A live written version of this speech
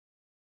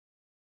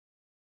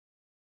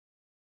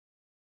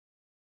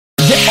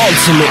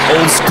ultimate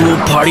old school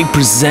party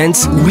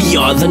presents We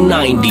Are the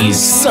 90s.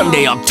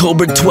 Sunday,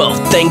 October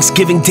 12th,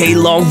 Thanksgiving Day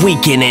long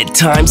weekend at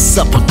Times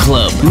Supper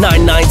Club,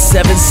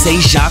 997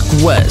 Say Jacques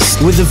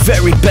West. With the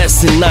very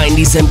best in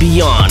 90s and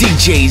beyond.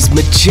 DJs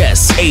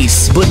Majest,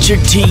 Ace, Butcher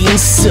T, and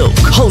Silk.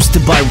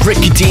 Hosted by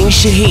Rickadine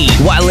Shaheed,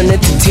 Wyland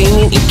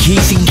Entertainment, and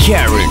Keith and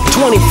Karen.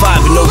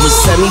 25 and over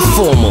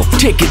semi-formal.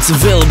 Tickets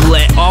available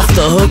at Off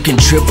the Hook and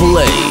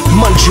AAA.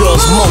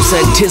 Montreal's most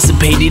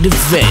anticipated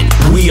event.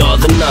 We Are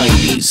the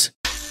 90s.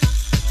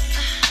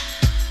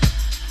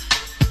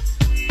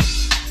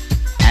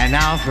 And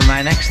now for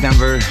my next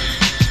number,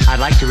 I'd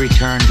like to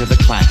return to the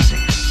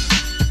classics.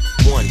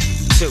 1,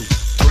 2,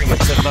 3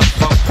 into the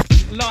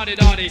funk. Lottie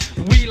Dottie,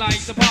 we like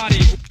to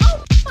party.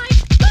 Oh my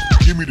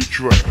God! Give me the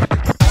track.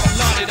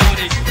 Lottie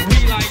Dottie,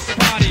 we like to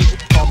party.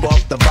 Pump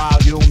up the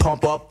volume,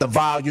 pump up the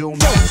volume.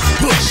 Don't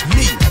push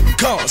me,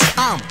 cause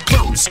I'm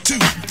close to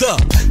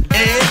the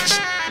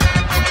edge.